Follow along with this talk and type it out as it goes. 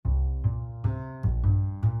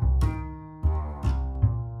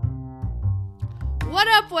What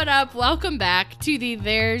up, what up? Welcome back to the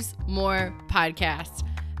There's More podcast.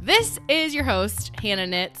 This is your host, Hannah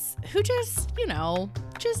Nitz, who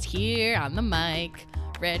just here on the mic,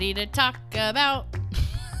 ready to talk about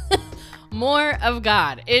more of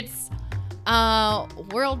God. It's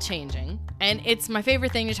world-changing, and it's my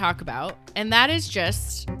favorite thing to talk about, and that is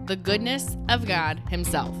just the goodness of God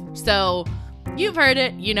himself. So you've heard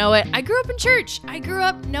it, you know it. I grew up in church. I grew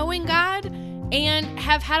up knowing God and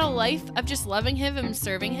have had a life of just loving him and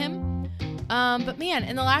serving him. But man,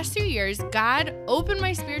 in the last few years, God opened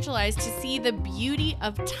my spiritual eyes to see the beauty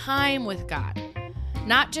of time with God.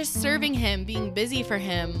 Not just serving him, being busy for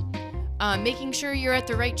him, making sure you're at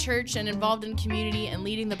the right church and involved in community and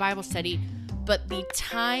leading the Bible study, but the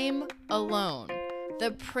time alone,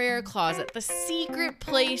 the prayer closet, the secret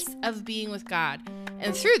place of being with God.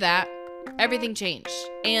 And through that, everything changed.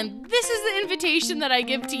 And this is the invitation that I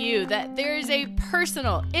give to you, that there is a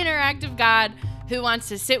personal, interactive God who wants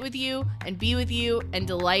to sit with you and be with you and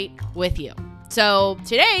delight with you. So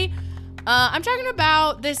today, I'm talking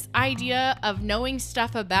about this idea of knowing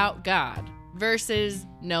stuff about God versus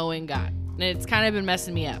knowing God. And it's kind of been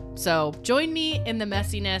messing me up. So join me in the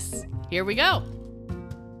messiness. Here we go.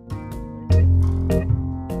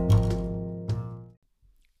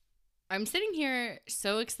 I'm sitting here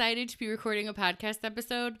so excited to be recording a podcast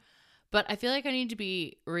episode, but I feel like I need to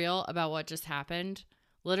be real about what just happened.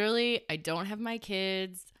 Literally, I don't have my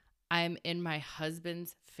kids. I'm in my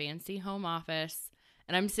husband's fancy home office,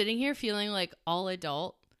 and I'm sitting here feeling like all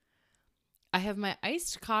adult. I have my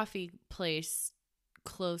iced coffee place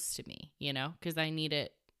close to me, because I need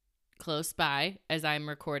it close by as I'm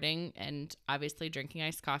recording and obviously drinking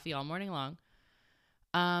iced coffee all morning long.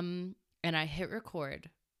 And I hit record.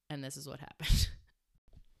 And this is what happened.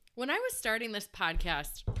 When I was starting this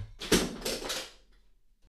podcast,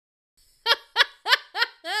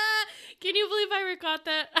 can you believe I caught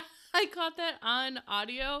that? I caught that on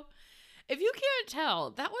audio. If you can't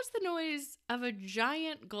tell, that was the noise of a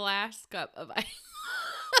giant glass cup of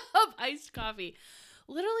iced coffee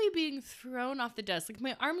literally being thrown off the desk. Like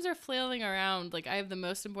my arms are flailing around like I have the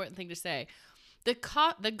most important thing to say.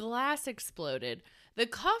 The glass exploded. The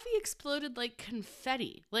coffee exploded like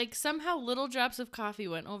confetti. Like somehow little drops of coffee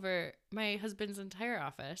went over my husband's entire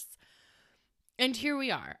office. And here we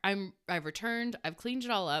are. I've returned. I've cleaned it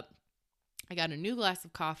all up. I got a new glass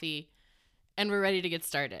of coffee and we're ready to get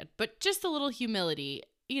started. But just a little humility,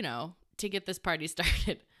 to get this party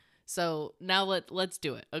started. So now let's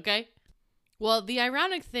do it, okay? Well, the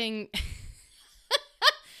ironic thing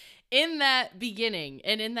in that beginning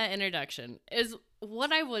and in that introduction is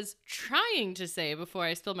what I was trying to say before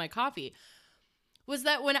I spilled my coffee was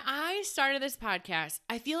that when I started this podcast,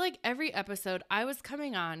 I feel like every episode I was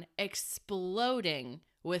coming on exploding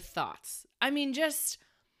with thoughts. I mean, just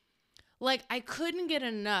like I couldn't get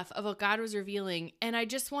enough of what God was revealing, and I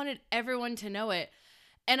just wanted everyone to know it.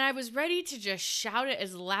 And I was ready to just shout it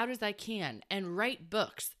as loud as I can and write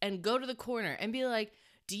books and go to the corner and be like,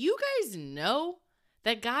 do you guys know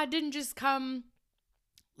that God didn't just come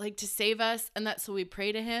like to save us and that so we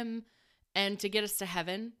pray to him and to get us to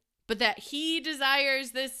heaven, but that he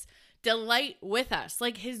desires this delight with us,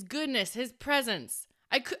 like his goodness, his presence.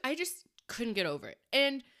 I just couldn't get over it.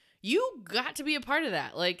 And you got to be a part of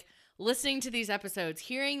that. Like listening to these episodes,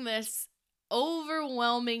 hearing this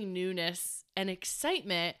overwhelming newness and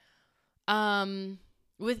excitement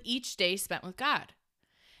with each day spent with God.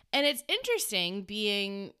 And it's interesting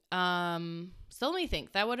being, so let me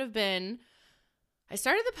think, that would have been, I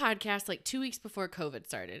started the podcast like 2 weeks before COVID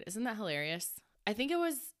started. Isn't that hilarious? I think it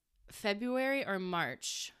was February or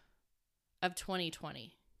March of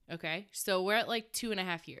 2020. Okay. So we're at like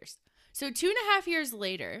 2.5 years. So 2.5 years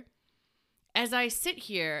later, as I sit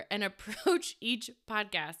here and approach each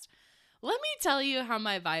podcast, let me tell you how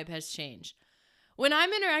my vibe has changed. When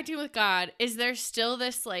I'm interacting with God, is there still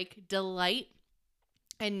this like delight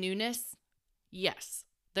and newness? Yes,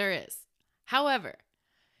 there is. However,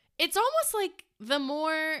 it's almost like the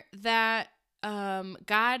more that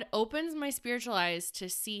God opens my spiritual eyes to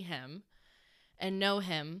see him and know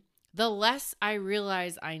him, the less I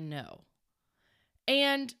realize I know.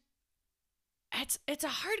 And it's a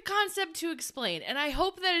hard concept to explain. And I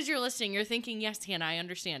hope that as you're listening, you're thinking, yes, Hannah, I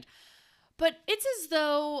understand. But it's as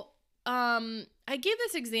though I gave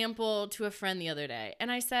this example to a friend the other day.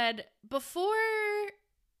 And I said, before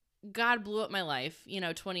God blew up my life,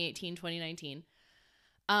 2018, 2019,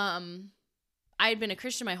 I had been a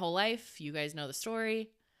Christian my whole life. You guys know the story.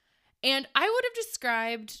 And I would have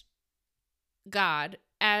described God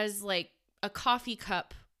as like a coffee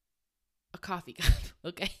cup.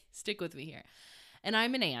 Okay, stick with me here. And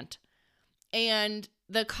I'm an ant. And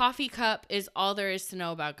the coffee cup is all there is to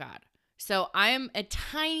know about God. So I am a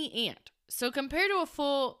tiny ant. So compared to a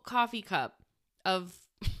full coffee cup of,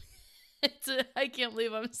 I can't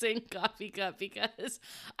believe I'm saying coffee cup because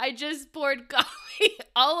I just poured coffee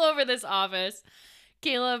all over this office.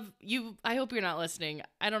 Caleb, I hope you're not listening.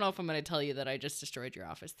 I don't know if I'm going to tell you that I just destroyed your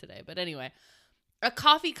office today. But anyway, a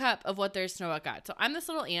coffee cup of what there is to know about God. So I'm this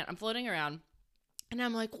little ant. I'm floating around. And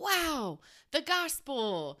I'm like, wow, the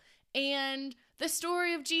gospel and the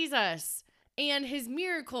story of Jesus and his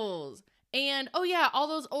miracles. And, oh yeah, all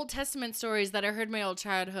those Old Testament stories that I heard my old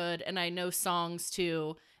childhood and I know songs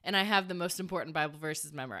too. And I have the most important Bible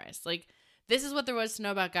verses memorized. Like, this is what there was to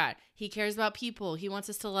know about God. He cares about people. He wants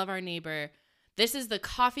us to love our neighbor. This is the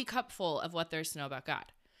coffee cup full of what there's to know about God.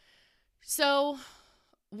 So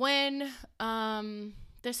when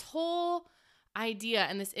this whole idea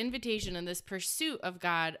and this invitation and this pursuit of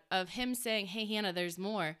God, of him saying, hey, Hannah, there's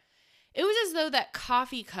more, it was as though that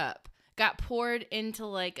coffee cup got poured into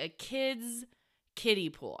like a kid's kiddie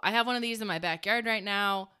pool. I have one of these in my backyard right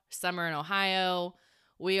now. Summer in Ohio.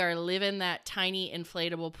 We are living that tiny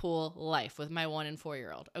inflatable pool life with my 1 and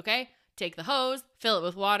 4-year-old. Okay? Take the hose, fill it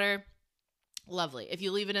with water. Lovely. If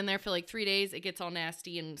you leave it in there for like 3 days, it gets all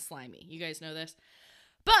nasty and slimy. You guys know this.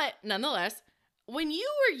 But nonetheless, when you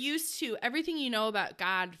were used to everything you know about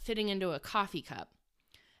God fitting into a coffee cup,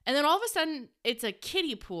 and then all of a sudden it's a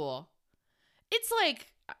kiddie pool, it's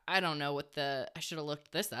like, I don't know I should have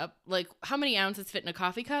looked this up. Like, how many ounces fit in a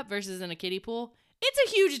coffee cup versus in a kiddie pool? It's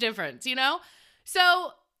a huge difference, you know?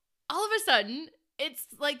 So all of a sudden, it's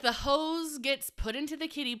like the hose gets put into the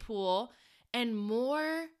kiddie pool and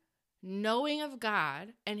more knowing of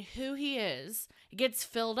God and who he is gets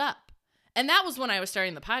filled up. And that was when I was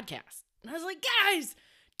starting the podcast. And I was like, guys,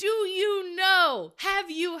 do you know? Have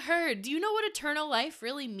you heard? Do you know what eternal life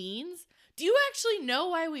really means? Do you actually know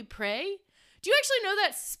why we pray? Do you actually know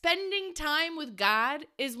that spending time with God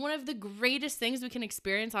is one of the greatest things we can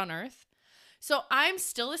experience on earth? So I'm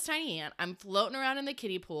still this tiny ant. I'm floating around in the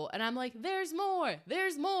kiddie pool, and I'm like, there's more.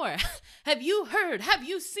 There's more. Have you heard? Have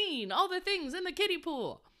you seen all the things in the kiddie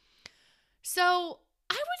pool? So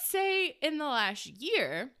I would say in the last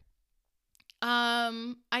year,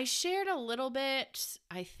 I shared a little bit,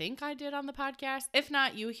 I think I did on the podcast. If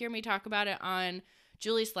not, you hear me talk about it on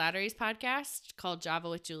Julie Slattery's podcast called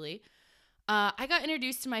Java with Julie. I got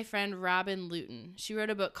introduced to my friend Robin Luton. She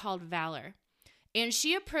wrote a book called Valor. And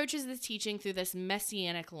she approaches this teaching through this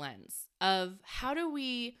messianic lens of how do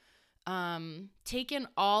we take in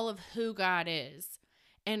all of who God is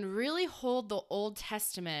and really hold the Old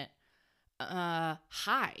Testament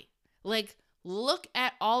high. Like, look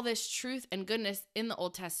at all this truth and goodness in the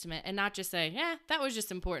Old Testament and not just say, that was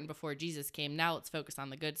just important before Jesus came. Now let's focus on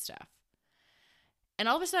the good stuff. And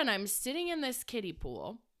all of a sudden, I'm sitting in this kiddie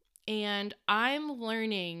pool and I'm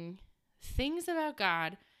learning things about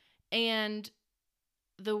God and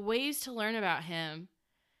the ways to learn about him.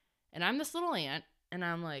 And I'm this little ant and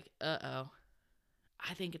I'm like, I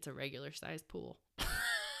think it's a regular sized pool.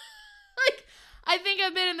 Like, I think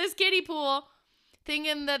I've been in this kiddie pool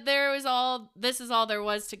thinking that this is all there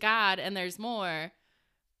was to God and there's more.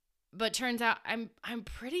 But turns out I'm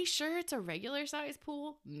pretty sure it's a regular sized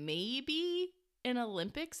pool, maybe an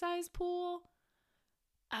Olympic sized pool.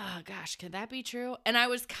 Oh gosh, could that be true? And I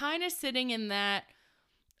was kind of sitting in that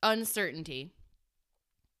uncertainty.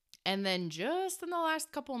 And then just in the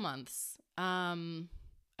last couple months,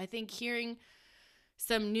 I think hearing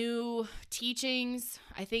some new teachings,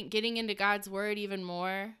 I think getting into God's word even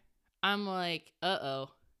more, I'm like,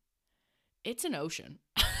 it's an ocean.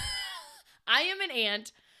 I am an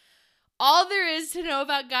ant. All there is to know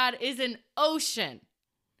about God is an ocean.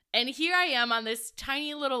 And here I am on this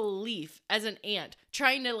tiny little leaf as an ant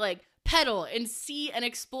trying to like pedal and see and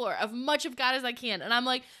explore as much of God as I can. And I'm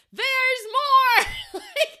like, there's more.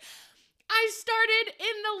 Like, I started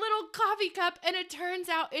in the little coffee cup and it turns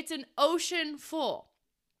out it's an ocean full.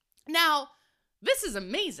 Now, this is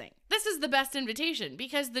amazing. This is the best invitation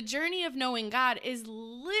because the journey of knowing God is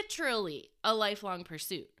literally a lifelong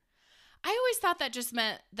pursuit. I always thought that just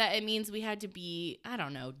meant that it means we had to be,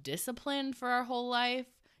 disciplined for our whole life,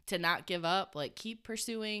 to not give up, like keep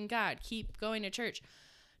pursuing God, keep going to church.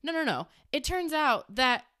 No. It turns out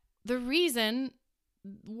that the reason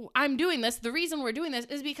I'm doing this, the reason we're doing this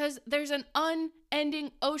is because there's an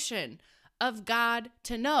unending ocean of God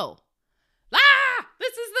to know.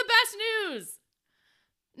 This is the best news.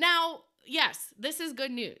 Now, yes, this is good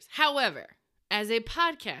news. However, as a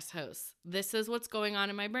podcast host, this is what's going on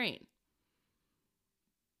in my brain.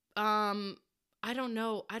 I don't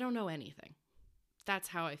know anything. That's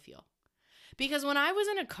how I feel. Because when I was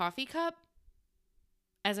in a coffee cup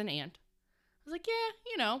as an ant, was like,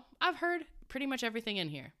 yeah, I've heard pretty much everything in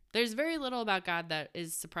here. There's very little about God that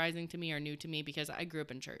is surprising to me or new to me because I grew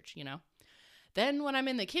up in church, Then when I'm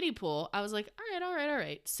in the kiddie pool, I was like, all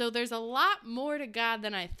right. So there's a lot more to God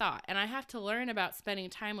than I thought. And I have to learn about spending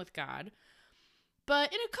time with God.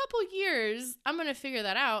 But in a couple years, I'm going to figure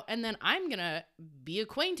that out. And then I'm going to be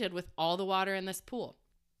acquainted with all the water in this pool.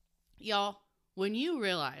 Y'all, when you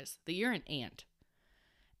realize that you're an ant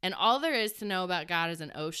and all there is to know about God is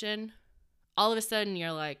an ocean, all of a sudden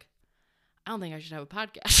you're like, I don't think I should have a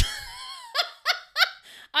podcast.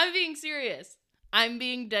 I'm being serious. I'm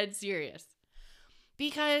being dead serious.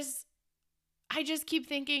 Because I just keep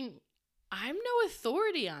thinking, I'm no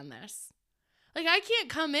authority on this. Like, I can't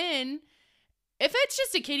come in. If it's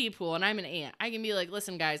just a kiddie pool and I'm an ant, I can be like,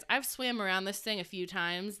 listen, guys, I've swam around this thing a few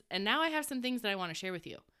times, and now I have some things that I want to share with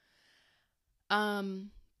you.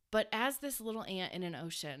 But as this little ant in an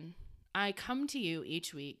ocean, I come to you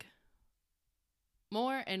each week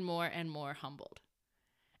more and more and more humbled.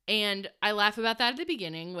 And I laugh about that at the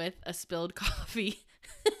beginning with a spilled coffee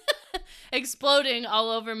exploding all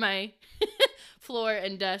over my floor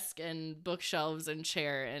and desk and bookshelves and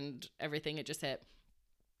chair and everything it just hit.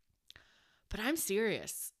 But I'm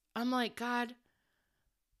serious. I'm like, God,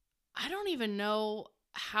 I don't even know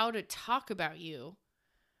how to talk about you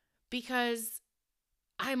because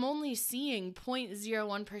I'm only seeing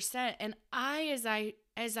 0.01%. And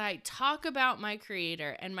as I talk about my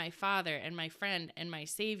Creator and my Father and my friend and my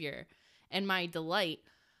Savior and my delight,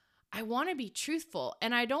 I want to be truthful.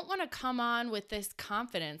 And I don't want to come on with this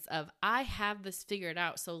confidence of, I have this figured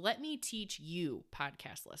out, so let me teach you,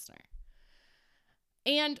 podcast listener.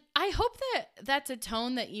 And I hope that that's a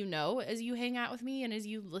tone that as you hang out with me and as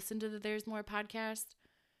you listen to the There's More podcast.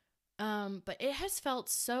 But it has felt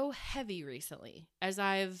so heavy recently as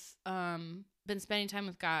I've been spending time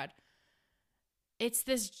with God. It's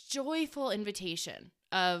this joyful invitation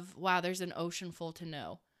of, wow, there's an ocean full to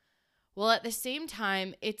know. Well, at the same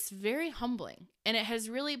time, it's very humbling. And it has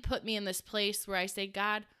really put me in this place where I say,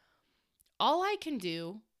 God, all I can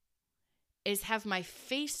do is have my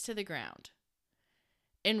face to the ground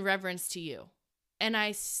in reverence to you. And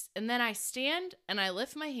then I stand and I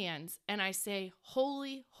lift my hands and I say,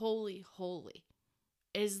 holy, holy, holy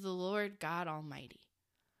is the Lord God Almighty.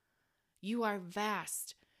 You are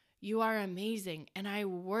vast. You are amazing. And I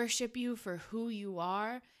worship you for who you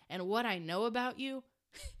are and what I know about you,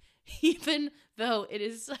 even though it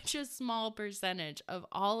is such a small percentage of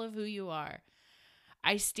all of who you are.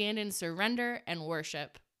 I stand in surrender and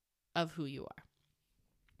worship of who you are.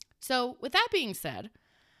 So with that being said,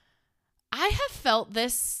 I have felt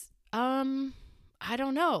this,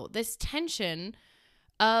 this tension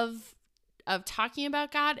of talking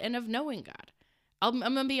about God and of knowing God. I'm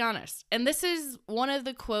going to be honest. And this is one of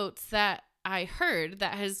the quotes that I heard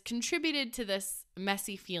that has contributed to this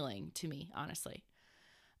messy feeling to me, honestly.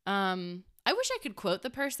 I wish I could quote the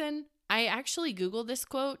person. I actually Googled this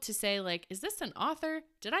quote to say, is this an author?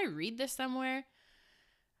 Did I read this somewhere?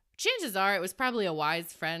 Chances are it was probably a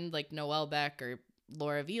wise friend like Noel Beck or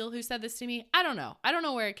Laura Veal who said this to me. I don't know. I don't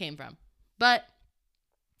know where it came from. But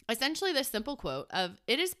essentially this simple quote of,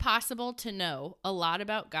 it is possible to know a lot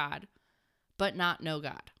about God, but not know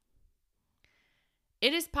God.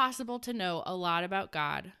 It is possible to know a lot about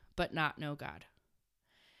God, but not know God.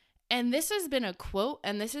 And this has been a quote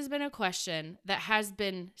and this has been a question that has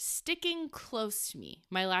been sticking close to me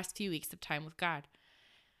my last few weeks of time with God.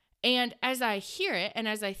 And as I hear it and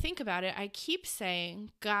as I think about it, I keep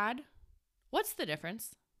saying, God, what's the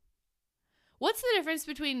difference? What's the difference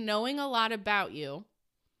between knowing a lot about you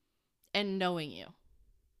and knowing you?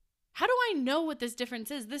 How do I know what this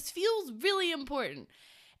difference is? This feels really important.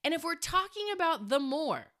 And if we're talking about the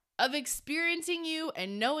more of experiencing you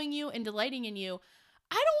and knowing you and delighting in you,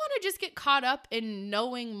 I don't want to just get caught up in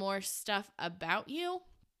knowing more stuff about you,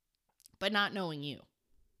 but not knowing you.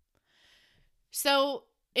 So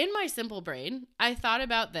in my simple brain, I thought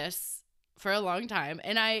about this for a long time.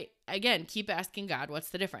 And I, again, keep asking God, what's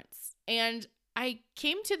the difference? And I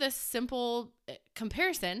came to this simple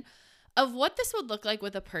comparison of what this would look like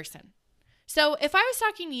with a person. So if I was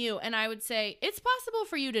talking to you and I would say, it's possible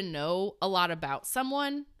for you to know a lot about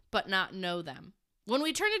someone, but not know them. When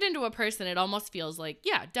we turn it into a person, it almost feels like,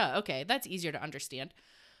 yeah, duh, okay, that's easier to understand.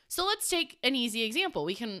 So let's take an easy example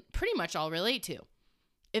we can pretty much all relate to.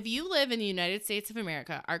 If you live in the United States of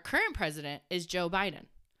America, our current president is Joe Biden.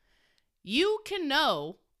 You can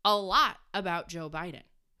know a lot about Joe Biden,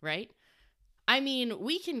 right? I mean,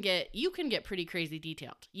 you can get pretty crazy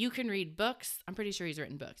detailed. You can read books. I'm pretty sure he's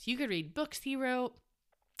written books. You could read books he wrote.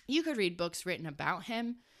 You could read books written about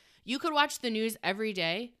him. You could watch the news every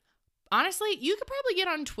day. honestly, you could probably get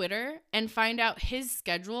on Twitter and find out his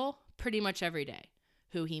schedule pretty much every day.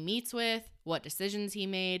 Who he meets with, what decisions he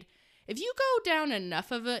made. If you go down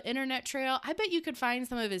enough of an internet trail, I bet you could find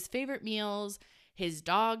some of his favorite meals, his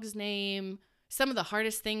dog's name, some of the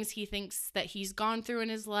hardest things he thinks that he's gone through in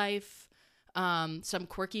his life, some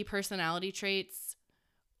quirky personality traits.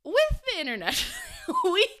 With the internet,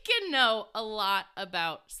 we can know a lot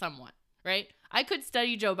about someone, right? I could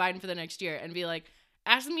study Joe Biden for the next year and be like,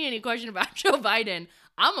 ask me any question about Joe Biden,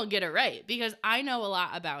 I'm going to get it right because I know a lot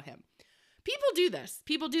about him. People do this.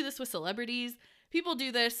 People do this with celebrities. People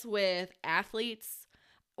do this with athletes.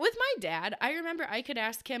 With my dad, I remember I could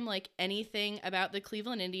ask him like anything about the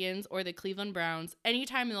Cleveland Indians or the Cleveland Browns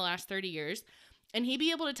anytime in the last 30 years. And he'd be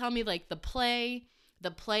able to tell me like the play, the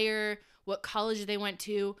player, what college they went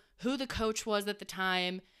to, who the coach was at the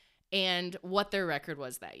time, and what their record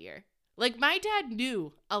was that year. Like my dad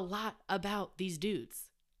knew a lot about these dudes,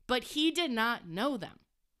 but he did not know them.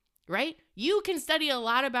 Right? You can study a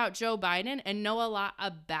lot about Joe Biden and know a lot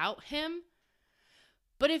about him.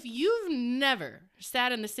 But if you've never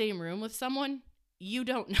sat in the same room with someone, you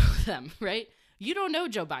don't know them, right? You don't know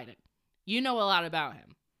Joe Biden. You know a lot about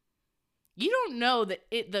him. You don't know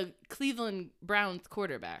the Cleveland Browns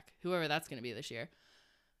quarterback, whoever that's going to be this year.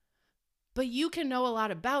 But you can know a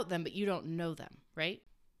lot about them, but you don't know them, right?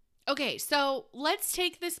 Okay, so let's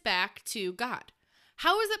take this back to God.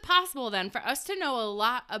 How is it possible then for us to know a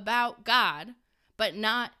lot about God but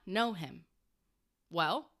not know him?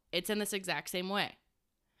 Well, it's in this exact same way.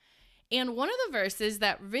 And one of the verses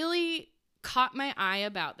that really caught my eye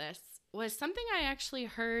about this was something I actually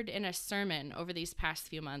heard in a sermon over these past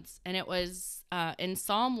few months. And it was in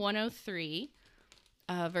Psalm 103,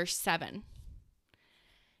 verse 7.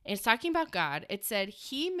 It's talking about God. It said,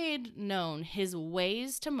 he made known his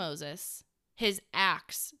ways to Moses, his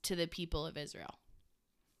acts to the people of Israel.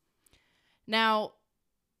 Now,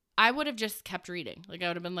 I would have just kept reading. Like I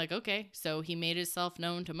would have been like, okay, so he made himself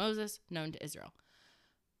known to Moses, known to Israel.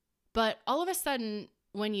 But all of a sudden,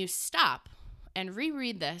 when you stop and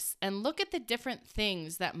reread this and look at the different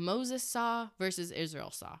things that Moses saw versus Israel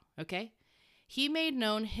saw, okay? He made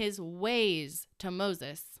known his ways to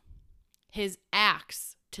Moses, his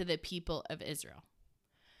acts to the people of Israel.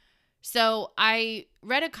 So I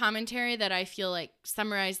read a commentary that I feel like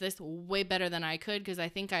summarized this way better than I could because I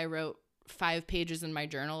think I wrote 5 pages in my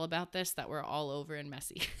journal about this that were all over and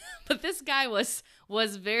messy. But this guy was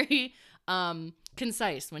very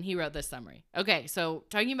concise when he wrote this summary. Okay, so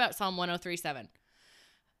talking about Psalm 103:7.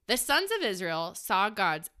 The sons of Israel saw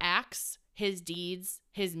God's acts, his deeds,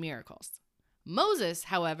 his miracles. Moses,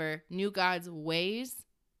 however, knew God's ways,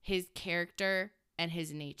 his character, and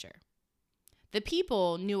his nature. The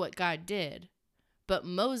people knew what God did, but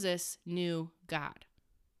Moses knew God.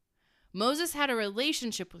 Moses had a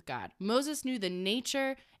relationship with God. Moses knew the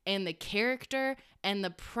nature and the character and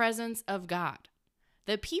the presence of God.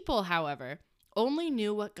 The people, however, only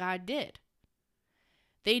knew what God did.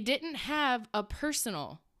 They didn't have a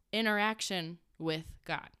personal interaction with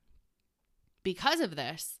God. Because of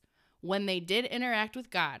this, when they did interact with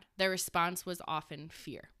God, their response was often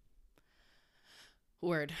fear.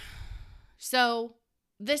 Word. So,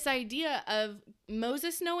 this idea of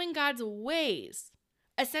Moses knowing God's ways,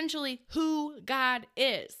 essentially who God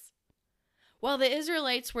is, while the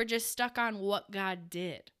Israelites were just stuck on what God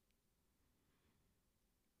did.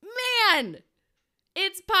 Man,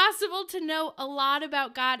 it's possible to know a lot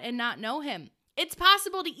about God and not know him. It's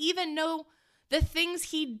possible to even know the things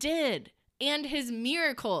he did and his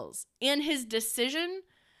miracles and his decision,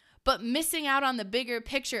 but missing out on the bigger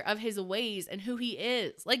picture of his ways and who he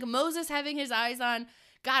is. Like Moses having his eyes on,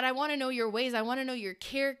 God, I want to know your ways. I want to know your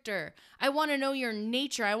character. I want to know your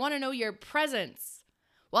nature. I want to know your presence.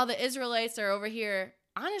 While the Israelites are over here,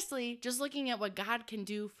 honestly, just looking at what God can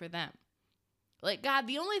do for them. Like, God,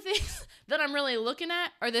 the only things that I'm really looking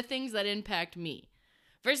at are the things that impact me.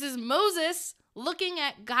 Versus Moses looking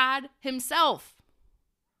at God himself.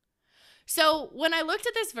 So when I looked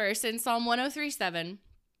at this verse in Psalm 103:7,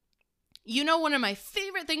 you know, one of my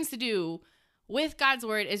favorite things to do with God's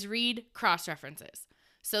word is read cross-references.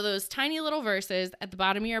 So those tiny little verses at the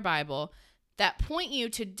bottom of your Bible that point you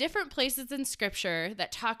to different places in Scripture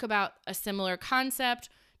that talk about a similar concept,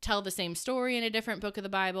 tell the same story in a different book of the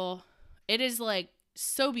Bible. It is like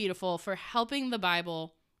so beautiful for helping the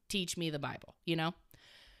Bible teach me the Bible, you know?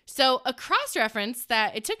 So a cross-reference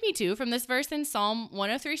that it took me to from this verse in Psalm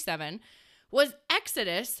 103:7 was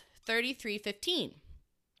Exodus 33:15.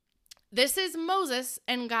 This is Moses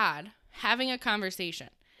and God having a conversation.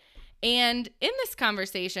 And in this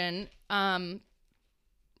conversation,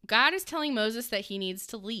 God is telling Moses that he needs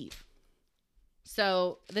to leave.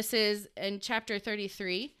 So this is in chapter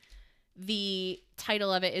 33. The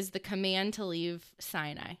title of it is The Command to Leave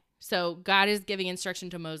Sinai. So God is giving instruction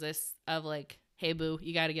to Moses of like, hey, boo,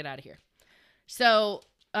 you got to get out of here. So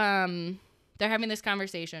they're having this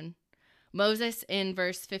conversation. Moses in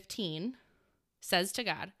verse 15 says to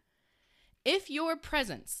God, if your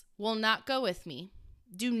presence will not go with me,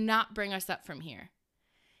 do not bring us up from here.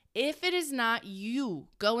 If it is not you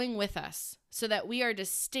going with us so that we are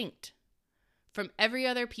distinct from every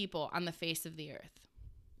other people on the face of the earth.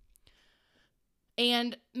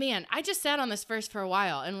 And man, I just sat on this verse for a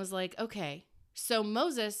while and was like, okay, so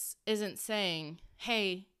Moses isn't saying,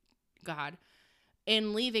 hey, God,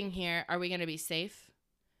 in leaving here, are we going to be safe?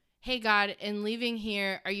 Hey, God, in leaving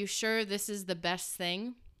here, are you sure this is the best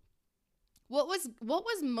thing? What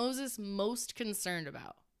was Moses most concerned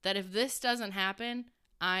about? That if this doesn't happen,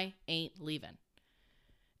 I ain't leaving.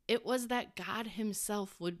 It was that God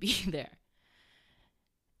himself would be there.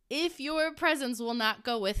 If your presence will not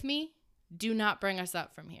go with me, do not bring us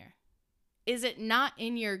up from here. Is it not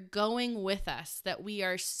in your going with us that we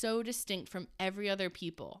are so distinct from every other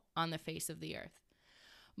people on the face of the earth?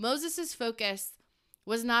 Moses' focus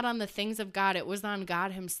was not on the things of God. It was on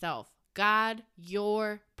God himself. God,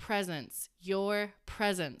 your presence,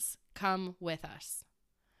 come with us.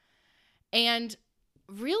 And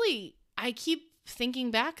really, I keep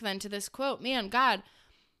thinking back then to this quote, man, God,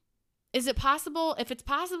 is it possible, if it's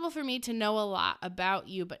possible for me to know a lot about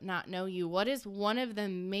you but not know you, what is one of the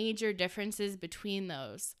major differences between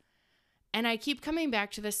those? And I keep coming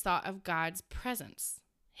back to this thought of God's presence,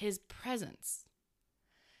 his presence.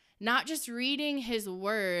 Not just reading his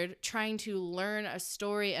word, trying to learn a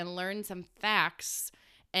story and learn some facts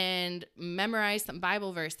and memorize some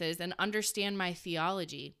Bible verses and understand my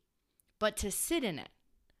theology, but to sit in it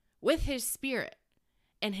with his spirit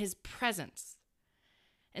and his presence.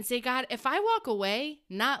 And say, God, if I walk away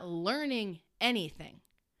not learning anything,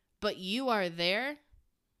 but you are there,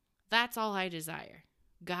 that's all I desire.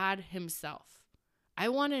 God himself. I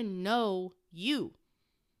want to know you,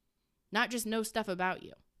 not just know stuff about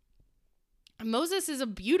you. Moses is a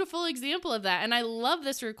beautiful example of that. And I love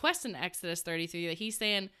this request in Exodus 33 that he's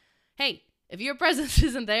saying, hey, if your presence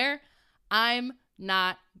isn't there, I'm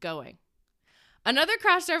not going. Another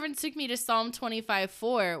cross-reference took me to Psalm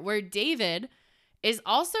 25:4, where David is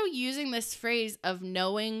also using this phrase of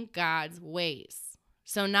knowing God's ways.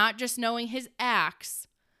 So not just knowing his acts,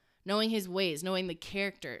 knowing his ways, knowing the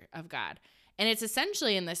character of God. And it's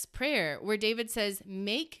essentially in this prayer where David says,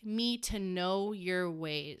 make me to know your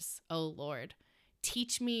ways, O Lord.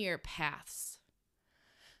 Teach me your paths.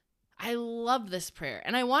 I love this prayer.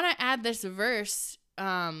 And I want to add this verse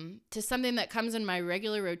to something that comes in my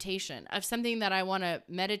regular rotation of something that I want to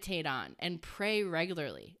meditate on and pray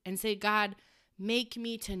regularly and say, God, make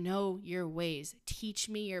me to know your ways. Teach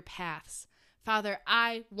me your paths. Father,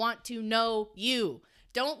 I want to know you.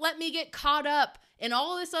 Don't let me get caught up in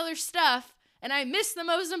all this other stuff and I miss the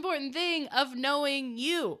most important thing of knowing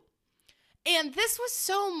you. And this was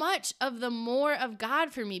so much of the more of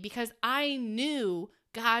God for me because I knew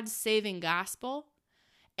God's saving gospel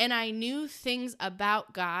and I knew things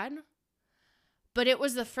about God. But it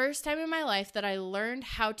was the first time in my life that I learned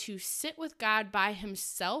how to sit with God by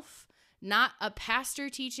himself. Not a pastor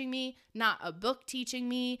teaching me, not a book teaching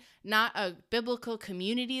me, not a biblical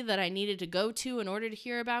community that I needed to go to in order to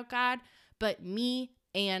hear about God, but me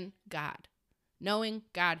and God, knowing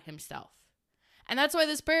God himself. And that's why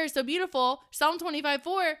this prayer is so beautiful. Psalm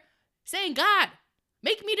 25:4, saying, God,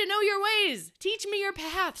 make me to know your ways. Teach me your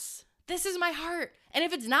paths. This is my heart. And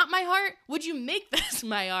if it's not my heart, would you make this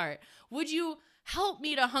my heart? Would you help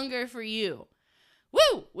me to hunger for you?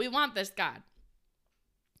 Woo! We want this, God.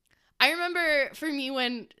 I remember for me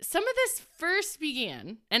when some of this first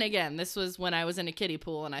began, and again, this was when I was in a kiddie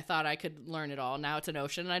pool and I thought I could learn it all. Now it's an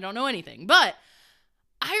ocean and I don't know anything. But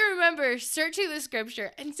I remember searching the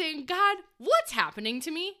scripture and saying, God, what's happening to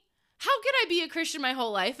me? How could I be a Christian my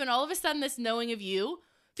whole life and all of a sudden this knowing of you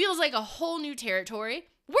feels like a whole new territory?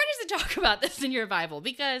 Where does it talk about this in your Bible?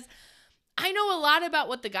 Because I know a lot about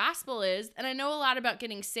what the gospel is and I know a lot about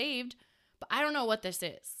getting saved, but I don't know what this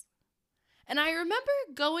is. And I remember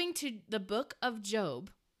going to the book of Job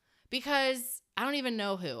because I don't even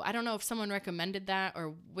know who. I don't know if someone recommended that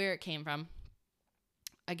or where it came from.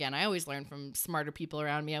 Again, I always learn from smarter people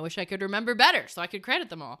around me. I wish I could remember better so I could credit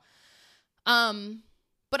them all.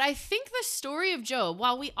 But I think the story of Job,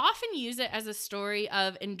 while we often use it as a story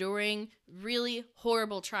of enduring really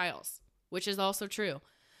horrible trials, which is also true,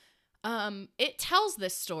 it tells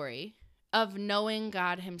this story of knowing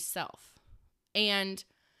God himself. And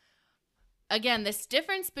again, this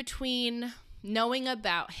difference between knowing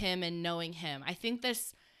about him and knowing him. I think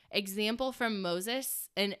this example from Moses,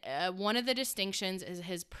 and one of the distinctions is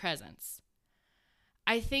his presence.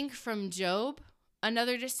 I think from Job,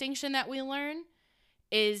 another distinction that we learn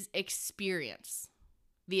is experience,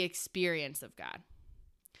 the experience of God.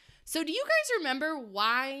 So do you guys remember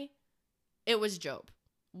why it was Job?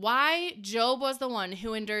 Why Job was the one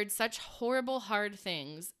who endured such horrible, hard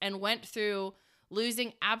things and went through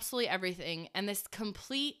losing absolutely everything and this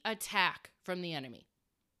complete attack from the enemy?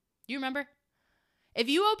 Do you remember? If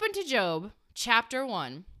you open to Job chapter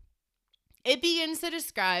 1, it begins to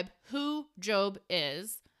describe who Job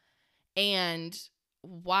is and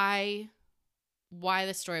why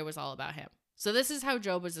the story was all about him. So this is how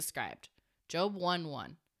Job was described. Job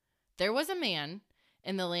 1:1. There was a man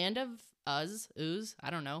in the land of Uz, I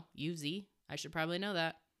don't know, U-Z, I should probably know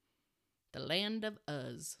that. The land of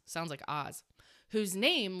Uz, sounds like Oz, whose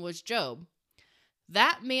name was Job.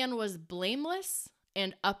 That man was blameless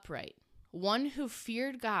and upright, one who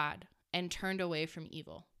feared God and turned away from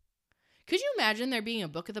evil. Could you imagine there being a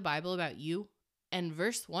book of the Bible about you? And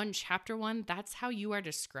verse 1, chapter 1, that's how you are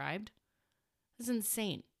described? That's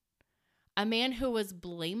insane. A man who was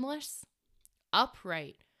blameless,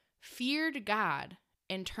 upright, feared God,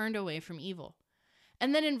 and turned away from evil.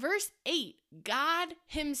 And then in verse 8, God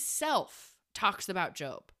himself talks about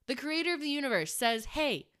Job. The creator of the universe says,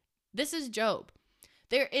 hey, this is Job.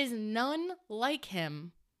 There is none like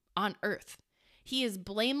him on earth. He is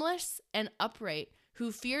blameless and upright,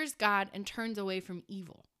 who fears God and turns away from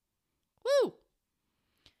evil. Woo!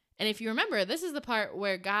 And if you remember, this is the part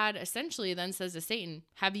where God essentially then says to Satan,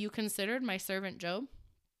 have you considered my servant Job?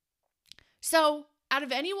 So, out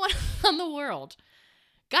of anyone on the world,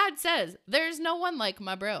 God says, there's no one like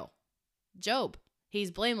my bro, Job.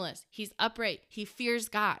 He's blameless. He's upright. He fears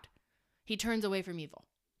God. He turns away from evil.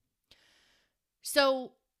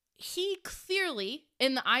 So he clearly,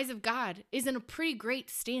 in the eyes of God, is in a pretty great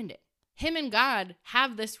standing. Him and God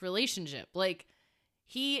have this relationship. Like,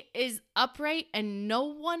 he is upright and no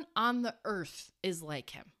one on the earth is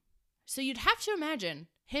like him. So you'd have to imagine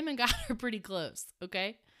him and God are pretty close,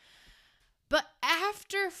 okay? But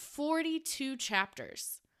after 42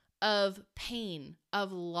 chapters of pain,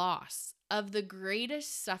 of loss, of the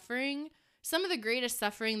greatest suffering, some of the greatest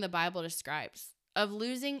suffering the Bible describes, of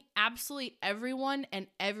losing absolutely everyone and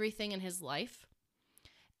everything in his life,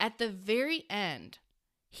 at the very end,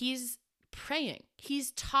 he's praying.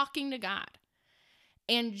 He's talking to God.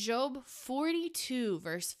 And Job 42,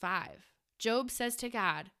 verse 5, Job says to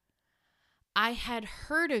God, I had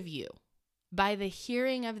heard of you by the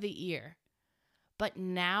hearing of the ear, but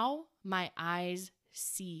now my eyes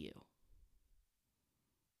see you.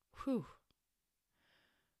 Whew.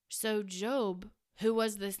 So Job, who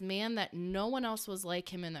was this man that no one else was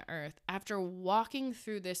like him in the earth, after walking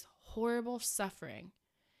through this horrible suffering,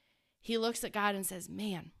 he looks at God and says,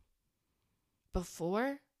 man,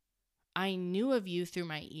 before I knew of you through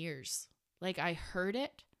my ears. Like I heard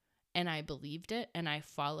it and I believed it and I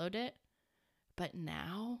followed it. But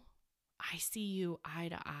now I see you eye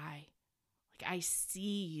to eye. I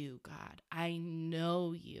see you, God. I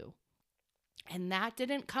know you. And that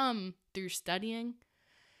didn't come through studying.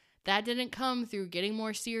 That didn't come through getting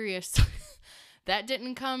more serious. That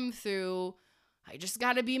didn't come through, I just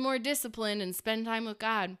got to be more disciplined and spend time with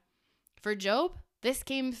God. For Job, this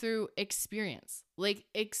came through experience. Like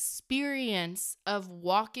experience of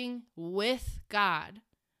walking with God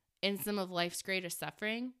in some of life's greatest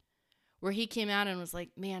suffering, where he came out and was like,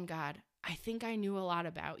 man, God, I think I knew a lot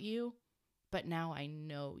about you, but now I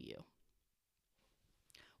know you.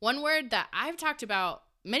 One word that I've talked about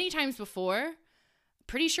many times before,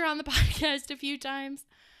 pretty sure on the podcast a few times,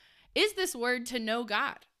 is this word to know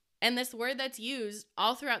God. And this word that's used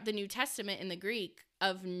all throughout the New Testament in the Greek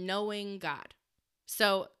of knowing God.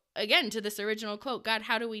 So again, to this original quote, God,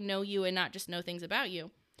 how do we know you and not just know things about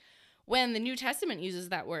you? When the New Testament uses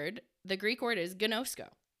that word, the Greek word is gnosko.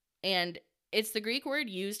 And it's the Greek word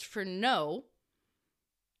used for know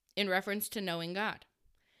in reference to knowing God.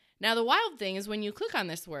 Now, the wild thing is when you click on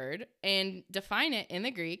this word and define it in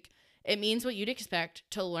the Greek, it means what you'd expect: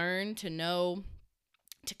 to learn, to know,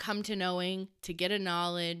 to come to knowing, to get a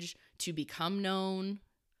knowledge, to become known.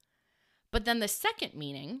 But then the second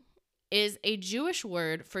meaning is a Jewish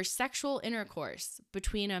word for sexual intercourse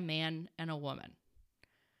between a man and a woman.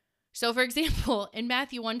 So, for example, in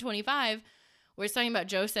Matthew 1:25, where it's talking about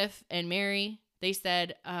Joseph and Mary, they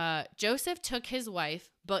said, Joseph took his wife,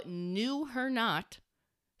 but knew her not,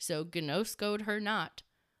 so gnoskoed her not,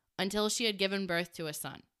 until she had given birth to a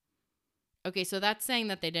son. Okay, so that's saying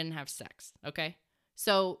that they didn't have sex, okay?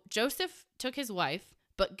 So Joseph took his wife,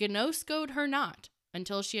 but gnoskoed her not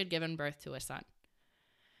until she had given birth to a son.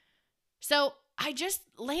 So I just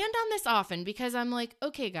land on this often because I'm like,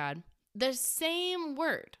 okay, God, the same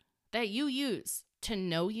word that you use to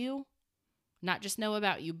know you, not just know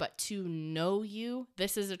about you, but to know you.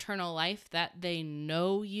 This is eternal life, that they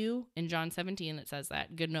know you. In John 17, it says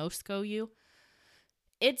that, gnosko you.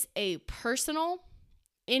 It's a personal,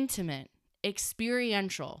 intimate,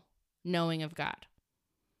 experiential knowing of God.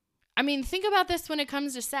 I mean, think about this when it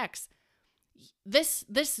comes to sex.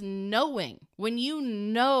 This knowing, when you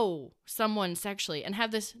know someone sexually and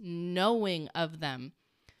have this knowing of them,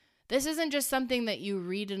 this isn't just something that you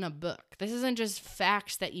read in a book. This isn't just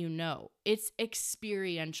facts that you know. It's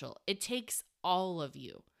experiential. It takes all of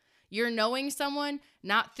you. You're knowing someone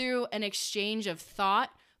not through an exchange of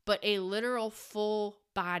thought, but a literal full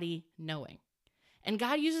body knowing. And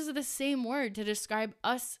God uses the same word to describe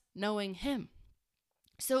us knowing him.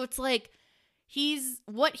 So it's like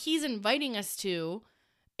what he's inviting us to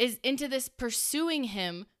is into this pursuing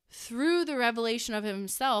him through the revelation of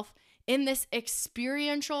himself in this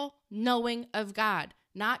experiential knowing of God,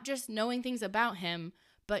 not just knowing things about him,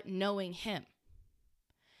 but knowing him.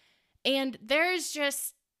 And there's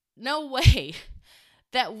just no way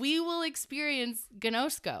that we will experience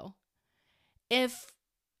gnosko if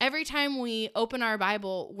every time we open our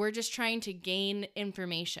Bible, we're just trying to gain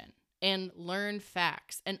information and learn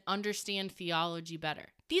facts and understand theology better.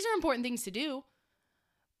 These are important things to do,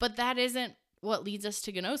 but that isn't what leads us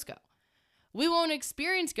to gnosko. We won't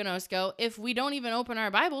experience gnosko if we don't even open our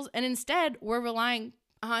Bibles, and instead we're relying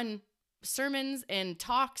on sermons and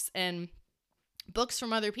talks and books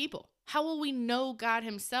from other people. How will we know God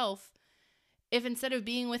himself if instead of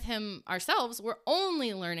being with him ourselves, we're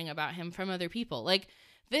only learning about him from other people? Like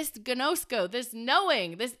this gnosko, this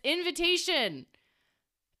knowing, this invitation,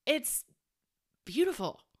 it's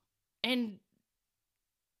beautiful. And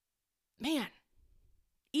man,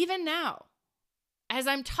 even now, as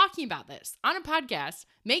I'm talking about this on a podcast,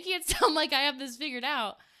 making it sound like I have this figured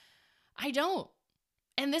out, I don't.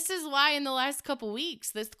 And this is why in the last couple weeks,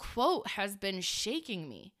 this quote has been shaking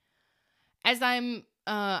me. As I'm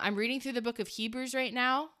reading through the book of Hebrews right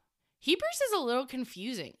now, Hebrews is a little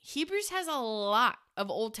confusing. Hebrews has a lot of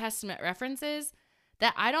Old Testament references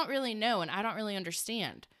that I don't really know and I don't really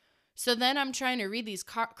understand. So then I'm trying to read these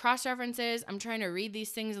cross-references. I'm trying to read these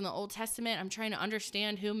things in the Old Testament. I'm trying to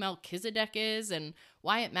understand who Melchizedek is and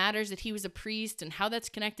why it matters that he was a priest and how that's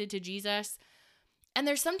connected to Jesus. And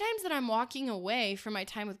there's sometimes that I'm walking away from my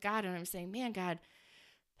time with God and I'm saying, man, God,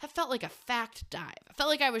 that felt like a fact dive. I felt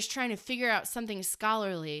like I was trying to figure out something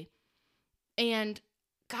scholarly. And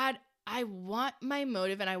God, I want my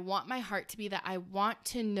motive and I want my heart to be that I want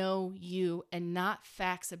to know you and not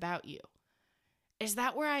facts about you. Is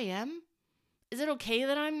that where I am? Is it okay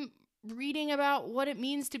that I'm reading about what it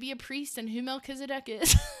means to be a priest and who Melchizedek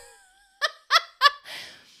is?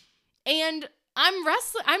 And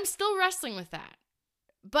I'm still wrestling with that.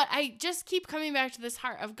 But I just keep coming back to this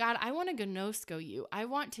heart of God, I want to gnosko you. I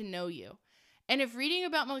want to know you. And if reading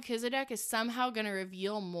about Melchizedek is somehow going to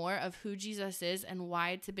reveal more of who Jesus is and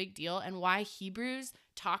why it's a big deal and why Hebrews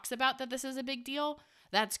talks about that this is a big deal,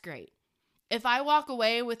 that's great. If I walk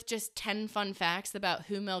away with just 10 fun facts about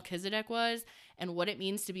who Melchizedek was and what it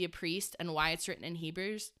means to be a priest and why it's written in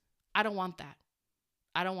Hebrews, I don't want that.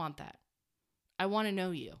 I don't want that. I want to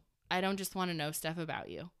know you. I don't just want to know stuff about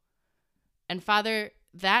you. And Father,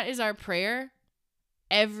 that is our prayer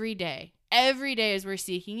every day. Every day as we're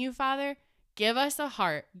seeking you, Father, give us a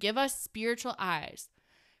heart. Give us spiritual eyes.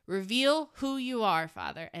 Reveal who you are,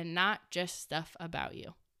 Father, and not just stuff about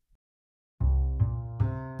you.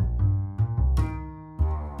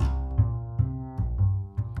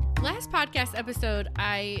 Last podcast episode,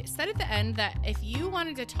 I said at the end that if you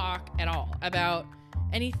wanted to talk at all about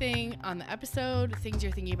anything on the episode, things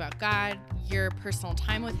you're thinking about God, your personal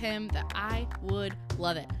time with him, that I would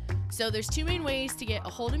love it. So there's two main ways to get a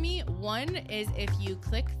hold of me. One is if you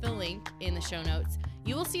click the link in the show notes,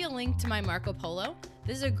 you will see a link to my Marco Polo.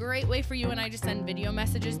 This is a great way for you and I to send video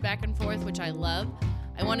messages back and forth, which I love.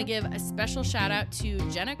 I want to give a special shout out to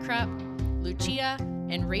Jenna Krupp, Lucia,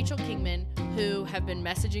 and Rachel Kingman, who have been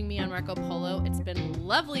messaging me on Marco Polo. It's been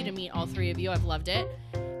lovely to meet all three of you. I've loved it.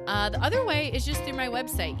 The other way is just through my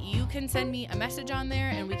website. You can send me a message on there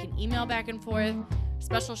and we can email back and forth.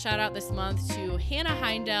 Special shout out this month to Hannah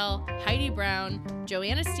Heindel, Heidi Brown,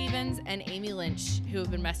 Joanna Stevens, and Amy Lynch, who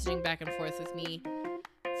have been messaging back and forth with me.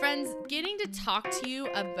 Friends, getting to talk to you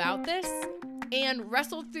about this and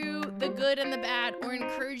wrestle through the good and the bad or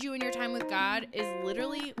encourage you in your time with God is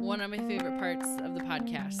literally one of my favorite parts of the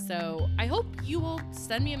podcast. So I hope you will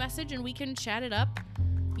send me a message and we can chat it up,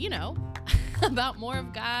 about more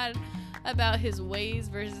of God, about his ways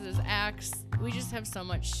versus his acts. We just have so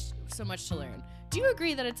much to learn. Do you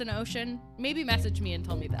agree that it's an ocean? Maybe message me and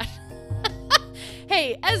tell me that.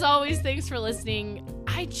 Hey, as always, thanks for listening.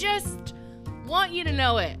 I just want you to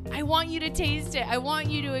know it. I want you to taste it. I want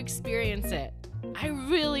you to experience it. I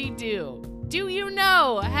really do. Do you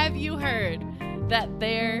know? Have you heard that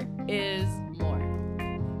there is